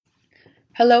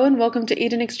Hello and welcome to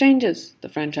Eden Exchanges, the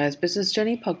Franchise Business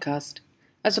Journey podcast.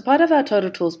 As a part of our Total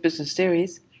Tools business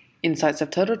series, Insights of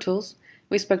Total Tools,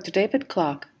 we spoke to David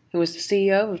Clark, who is the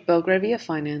CEO of Belgravia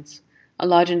Finance, a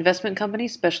large investment company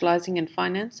specializing in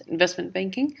finance, investment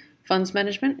banking, funds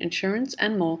management, insurance,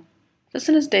 and more.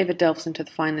 Listen as David delves into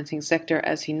the financing sector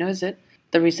as he knows it,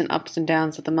 the recent ups and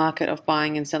downs of the market of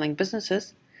buying and selling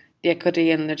businesses, the equity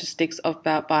and logistics of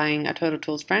buying a Total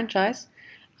Tools franchise,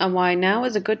 and why now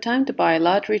is a good time to buy a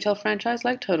large retail franchise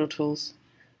like Total Tools.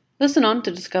 Listen on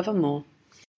to discover more.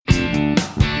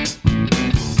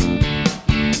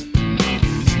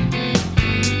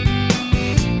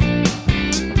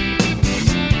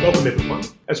 Welcome everyone.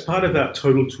 As part of our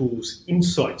Total Tools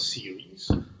Insights series,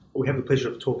 we have the pleasure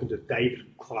of talking to David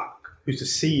Clark, who's the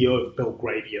CEO of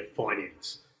Belgravia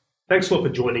Finance. Thanks a lot for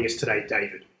joining us today,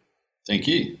 David. Thank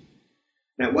you.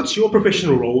 Now, what's your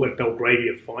professional role at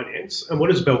Belgravia Finance, and what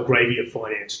does Belgravia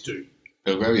Finance do?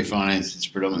 Belgravia Finance is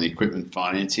predominantly equipment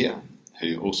financier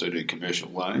who also do commercial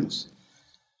loans.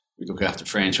 We look after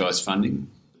franchise funding.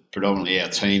 Predominantly our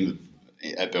team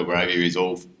at Belgravia is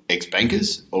all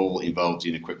ex-bankers, all involved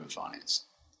in equipment finance.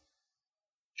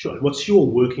 Sure. And what's your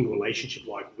working relationship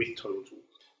like with Total Tools?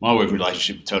 My working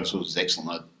relationship with Total Tools is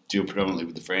excellent. I deal predominantly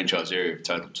with the franchise area of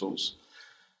Total Tools,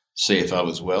 CFO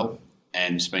as well.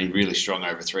 And it's been really strong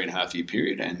over a 3.5 year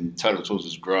period, and Total Tools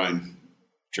has grown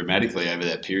dramatically over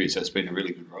that period, so it's been a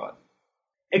really good ride.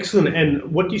 Excellent.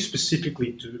 And what do you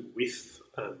specifically do with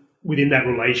within that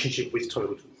relationship with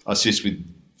Total Tools? I assist with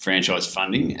franchise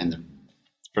funding and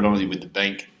predominantly with the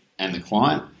bank and the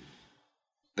client.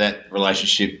 That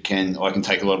relationship I can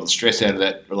take a lot of the stress out of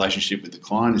that relationship with the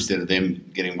client instead of them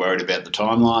getting worried about the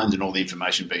timelines and all the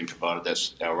information being provided.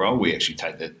 That's our role. We actually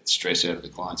take that stress out of the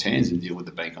client's hands and deal with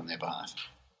the bank on their behalf.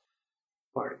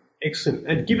 All right, excellent.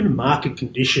 And given market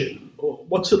condition,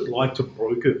 what's it like to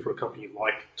broker for a company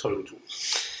like Total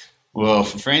Tools? Well,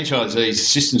 for franchisees, the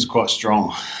system's quite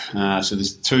strong. So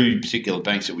there's two particular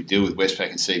banks that we deal with, Westpac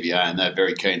and CBA, and they're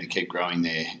very keen to keep growing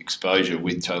their exposure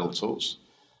with Total Tools,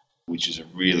 which is a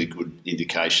really good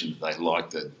indication that they like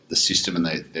the system and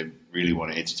they really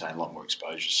want to entertain a lot more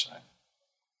exposure. So,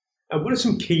 what are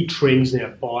some key trends now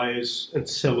buyers and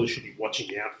sellers should be watching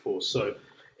out for? So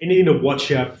anything to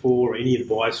watch out for, or any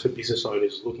advice for business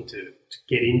owners looking to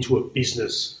get into a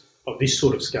business of this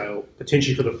sort of scale,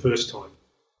 potentially for the first time?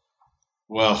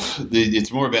 Well,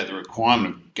 it's more about the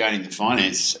requirement of gaining the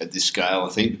finance at this scale, I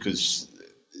think, because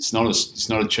it's not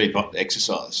a cheap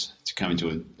exercise to come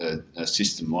into a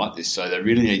system like this. So they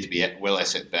really need to be well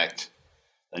asset backed.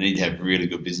 They need to have really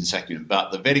good business acumen.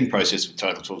 But the vetting process with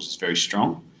Total Tools is very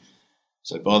strong.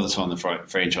 So by the time the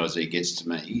franchisee gets to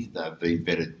me, they've been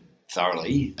vetted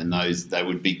thoroughly, and they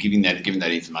would be giving that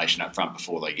information up front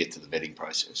before they get to the vetting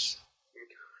process.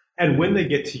 And when they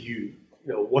get to you,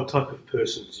 what type of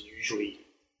person is usually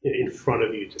in front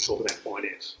of you to talk about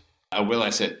finance? A well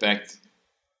asset backed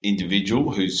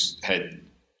individual who's had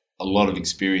a lot of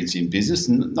experience in business,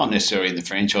 not necessarily in the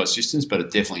franchise systems, but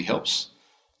it definitely helps.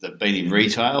 They've been in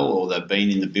retail or they've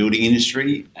been in the building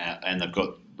industry and they've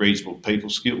got reasonable people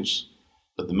skills.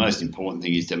 But the most important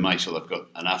thing is to make sure they've got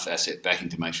enough asset backing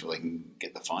to make sure they can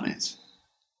get the finance.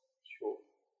 Sure.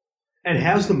 And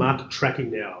how's the market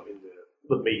tracking now in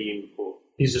the medium or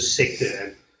business sector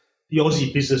and the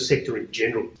Aussie business sector in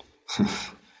general?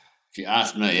 If you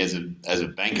ask me, as a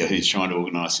banker who's trying to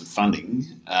organise some funding,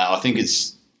 I think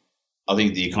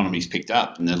the economy's picked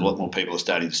up and a lot more people are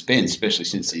starting to spend, especially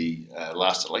since the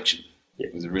last election.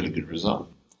 It was a really good result.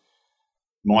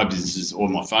 My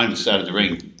phone has started to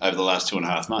ring over the last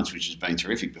 2.5 months, which has been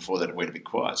terrific. Before that, it went a bit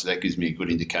quiet. So that gives me a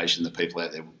good indication that people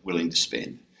out there are willing to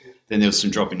spend. Then there was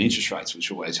some drop in interest rates,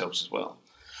 which always helps as well.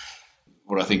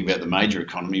 What I think about the major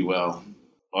economy, well,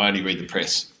 I only read the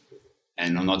press,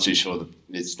 and I'm not too sure that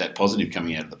it's that positive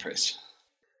coming out of the press.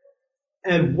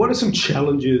 And what are some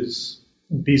challenges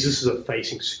businesses are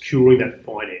facing securing that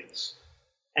finance?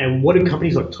 And what do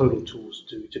companies like Total Tools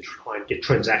do to try and get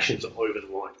transactions over the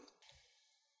line?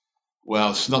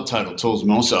 Well, it's not Total Tools,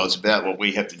 more so it's about what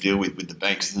we have to deal with the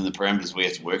banks and the parameters we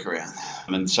have to work around.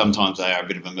 I mean, sometimes they are a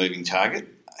bit of a moving target.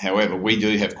 However, we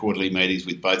do have quarterly meetings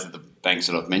with both of the banks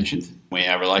that I've mentioned,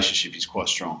 where our relationship is quite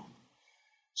strong.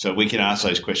 So we can ask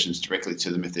those questions directly to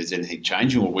them if there's anything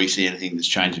changing or we see anything that's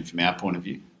changing from our point of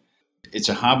view. It's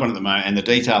a hard one at the moment, and the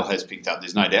detail has picked up,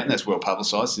 there's no doubt, and that's well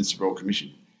publicised since the Royal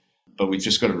Commission. But we've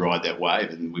just got to ride that wave,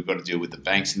 and we've got to deal with the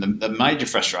banks. And the major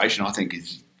frustration, I think,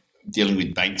 is dealing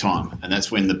with bank time, and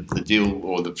that's when the deal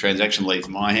or the transaction leaves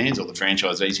my hands or the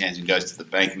franchisee's hands and goes to the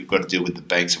bank. We've got to deal with the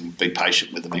banks and be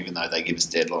patient with them, even though they give us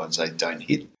deadlines they don't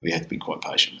hit. We have to be quite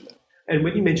patient with it. And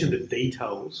when you mention the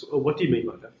details, what do you mean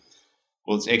by that?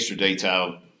 Well, it's extra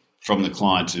detail from the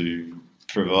client to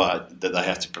provide that they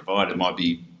have to provide. It might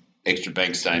be extra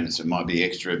bank statements, it might be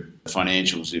extra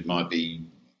financials, it might be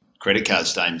credit card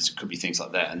statements, it could be things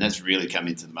like that. And that's really come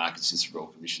into the market since the Royal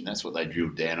Commission. That's what they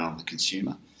drilled down on the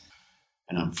consumer.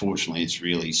 And unfortunately, it's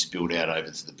really spilled out over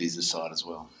to the business side as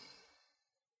well.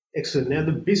 Excellent. Now,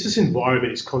 the business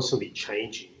environment is constantly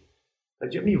changing. Do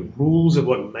you have any rules of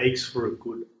what makes for a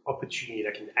good opportunity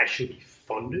that can actually be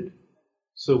funded?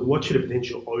 So what should a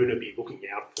potential owner be looking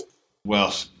out for?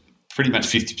 Well, pretty much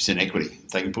 50% equity. If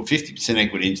they can put 50%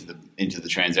 equity into the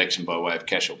transaction by way of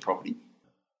cash or property,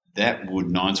 that would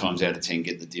 9 times out of 10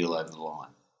 get the deal over the line.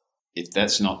 If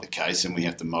that's not the case, then we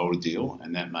have to mould a deal,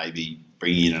 and that may be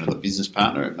bringing in another business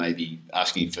partner. It may be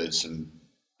asking for some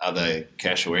other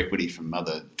cash or equity from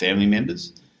other family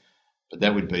members. But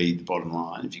that would be the bottom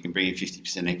line. If you can bring in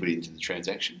 50% equity into the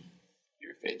transaction,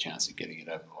 you're a fair chance of getting it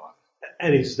over the line.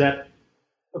 And is that,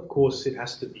 of course, it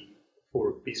has to be for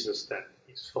a business that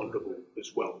is fundable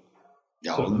as well.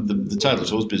 Yeah, so, the Total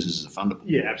Tools businesses are fundable.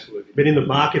 Yeah, absolutely. But in the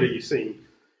market, are you seeing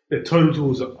the Total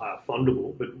Tools are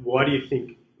fundable? But why do you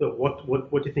think? What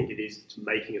do you think it is that's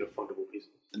making it a fundable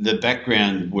business? The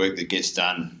background work that gets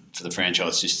done for the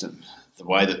franchise system, the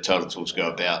way that Total Tools go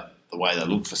about, the way they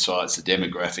look for sites, the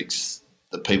demographics,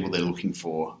 the people they're looking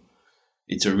for,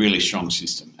 it's a really strong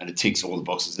system and it ticks all the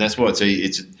boxes. That's why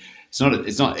it's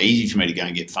not easy for me to go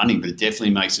and get funding, but it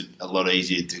definitely makes it a lot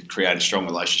easier to create a strong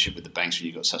relationship with the banks when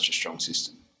you've got such a strong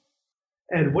system.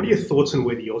 And what are your thoughts on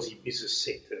where the Aussie business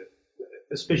sector,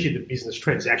 especially the business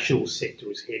transactional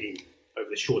sector, is heading over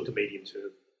the short to medium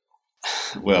term?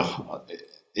 Well,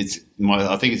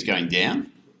 I think it's going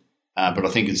down. But I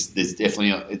think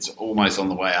it's almost on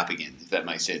the way up again, if that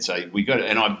makes sense. So I haven't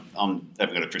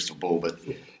got a crystal ball, but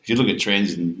if you look at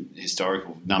trends and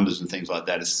historical numbers and things like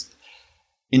that, it's,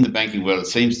 in the banking world, it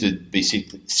seems to be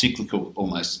cyclical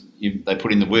almost. They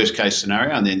put in the worst case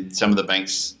scenario, and then some of the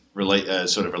banks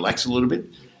sort of relax a little bit,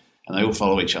 and they all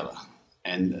follow each other.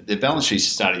 And their balance sheets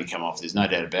are starting to come off. There's no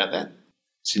doubt about that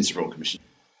since the Royal Commission.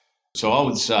 So I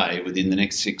would say within the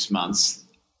next 6 months,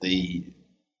 the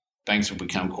banks will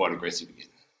become quite aggressive again.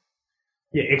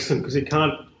 Yeah, excellent, because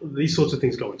these sorts of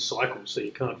things go in cycles, so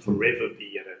you can't forever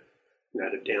be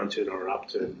at a downturn or an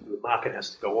upturn. The market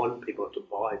has to go on, people have to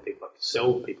buy, people have to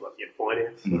sell, people have to get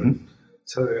finance. Mm-hmm.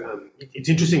 So it's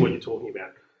interesting what you're talking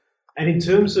about. And in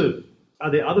terms of,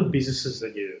 are there other businesses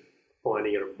that you're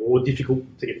finding it are more difficult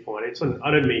to get finance on?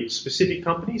 I don't mean specific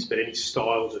companies, but any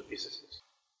styles of businesses.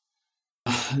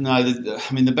 No,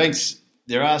 the banks,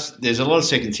 there's a lot of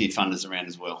second-tier funders around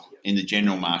as well in the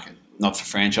general market. Not for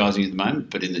franchising at the moment,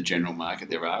 but in the general market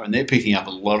there are. And they're picking up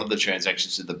a lot of the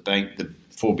transactions that the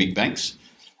 4 big banks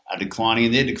are declining.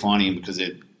 And they're declining because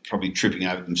they're probably tripping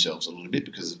over themselves a little bit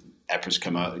because APRA's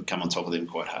come on top of them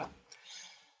quite hard.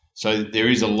 So there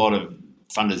is a lot of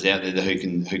funders out there who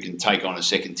can take on a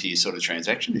second-tier sort of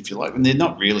transaction, if you like. And they're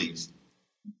not really...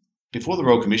 Before the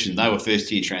Royal Commission, they were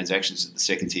first-tier transactions that the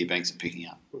second-tier banks are picking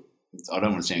up. I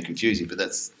don't want to sound confusing, but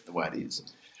that's the way it is.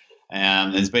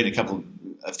 There's been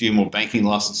a few more banking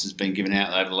licenses been given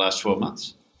out over the last 12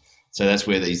 months. So that's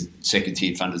where these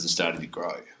second-tier funders are starting to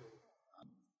grow.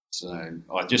 So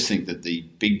I just think that the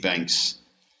big banks,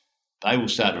 they will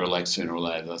start to relax sooner or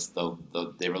later.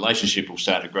 Their relationship will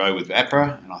start to grow with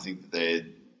APRA, and I think that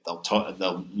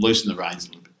they'll loosen the reins a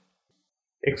little bit.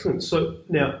 Excellent. So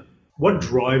now, what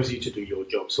drives you to do your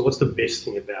job? So what's the best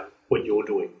thing about what you're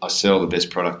doing? I sell the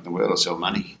best product in the world. I sell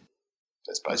money.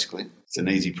 That's basically it. It's an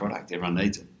easy product. Everyone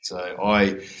needs it. So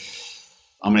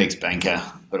I'm an ex-banker,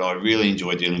 but I really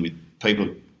enjoy dealing with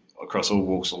people across all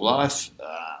walks of life.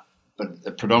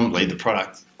 But predominantly the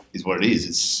product is what it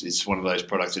is. It's one of those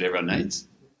products that everyone needs.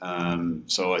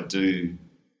 So I do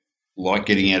like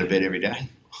getting out of bed every day.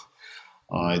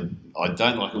 I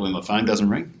don't like it when my phone doesn't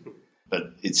ring.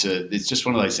 But it's just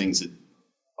one of those things that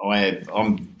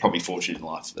I'm probably fortunate in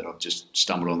life that I've just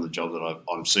stumbled on the job that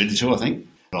I'm suited to, I think,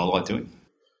 that I like doing.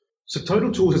 So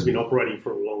Total Tools has been operating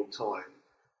for a long time.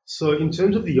 So in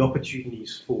terms of the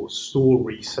opportunities for store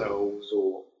resales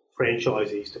or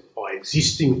franchisees to buy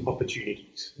existing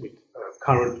opportunities with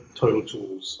current Total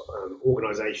Tools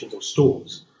organisations or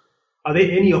stores, are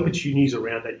there any opportunities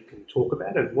around that you can talk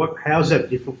about? And how's that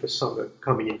different for someone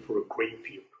coming in for a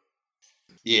greenfield?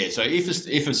 Yeah, so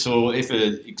if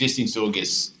an existing store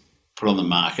gets put on the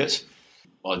market,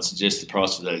 I'd suggest the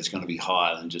price of that is going to be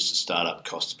higher than just the start-up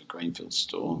cost of a greenfield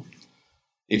store.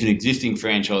 If an existing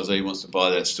franchisee wants to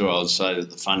buy that store, I would say that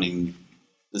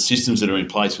the systems that are in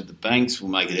place with the banks will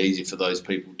make it easier for those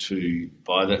people to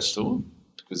buy that store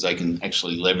because they can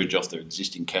actually leverage off their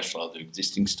existing cash flow of their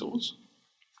existing stores.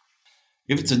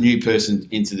 If it's a new person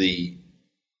into the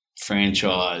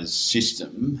franchise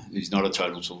system who's not a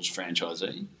Total Tools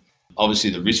franchisee, obviously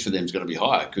the risk for them is going to be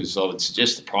higher, because I would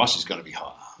suggest the price is going to be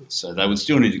higher. So they would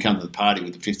still need to come to the party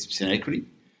with the 50% equity,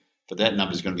 but that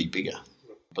number is going to be bigger.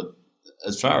 But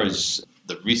as far as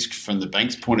the risk from the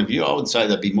bank's point of view, I would say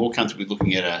they'd be more comfortable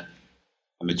looking at a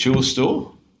mature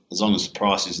store. As long as the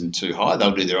price isn't too high,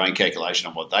 they'll do their own calculation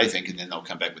on what they think, and then they'll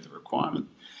come back with the requirement.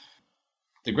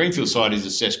 The greenfield side is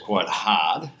assessed quite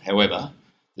hard. However,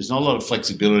 there's not a lot of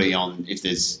flexibility on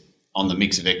the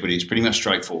mix of equity. It's pretty much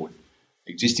straightforward.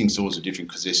 Existing stores are different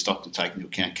because they're stock to take into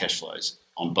account cash flows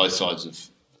on both sides of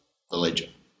the ledger.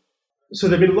 So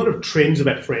there have been a lot of trends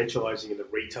about franchising in the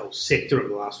retail sector over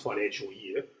the last financial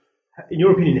year. In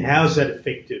your opinion, how has that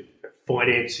affected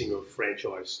financing of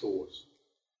franchise stores?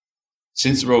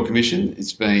 Since the Royal Commission,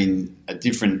 it's been a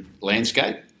different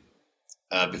landscape.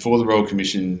 Before the Royal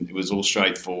Commission, it was all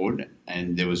straightforward,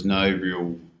 and there was no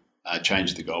real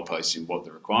change of the goalposts in what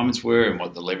the requirements were and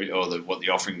what the leverage or what the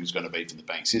offering was going to be for the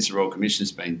bank. Since the Royal Commission,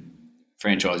 it's been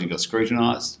franchising got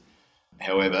scrutinised.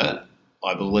 However,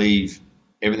 I believe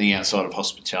everything outside of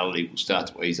hospitality will start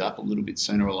to ease up a little bit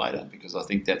sooner or later, because I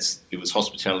think it was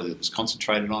hospitality that was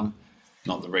concentrated on,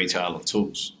 not the retail of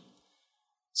tools.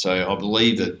 So I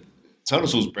believe that Total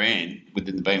Tools brand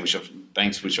within the banks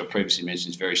which I previously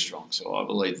mentioned is very strong. So I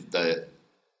believe that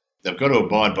they've got to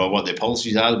abide by what their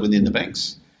policies are within the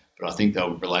banks, but I think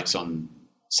they'll relax on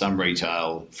some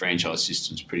retail franchise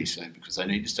systems pretty soon, because they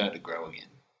need to start to grow again.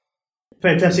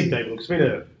 Fantastic, David. It's been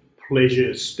a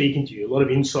pleasure speaking to you. A lot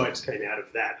of insights came out of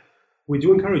that. We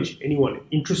do encourage anyone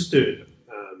interested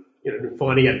in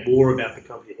finding out more about the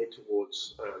company to head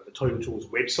towards the Total Tools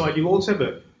website. You'll also have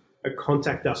a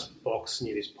contact us box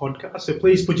near this podcast, so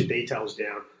please put your details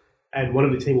down, and one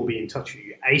of the team will be in touch with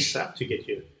you ASAP to get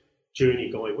your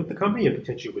journey going with the company and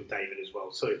potentially with David as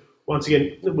well. So once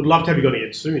again, we'd love to have you on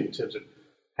again soon in terms of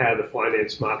how the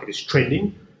finance market is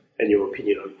trending and your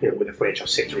opinion on where the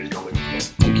franchise sector is going.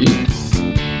 Thank you.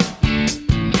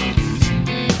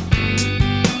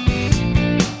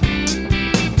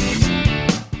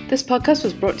 This podcast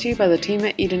was brought to you by the team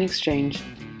at Eden Exchange.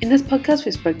 In this podcast,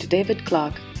 we spoke to David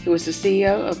Clark, who is the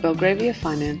CEO of Belgravia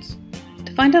Finance.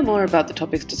 To find out more about the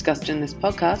topics discussed in this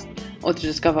podcast, or to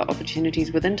discover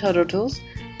opportunities within Total Tools,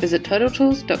 visit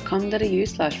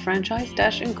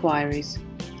totaltools.com.au/franchise-inquiries.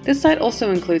 This site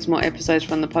also includes more episodes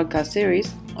from the podcast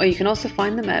series, or you can also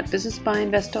find them at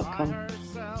businessbyinvest.com.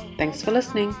 Thanks for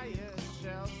listening.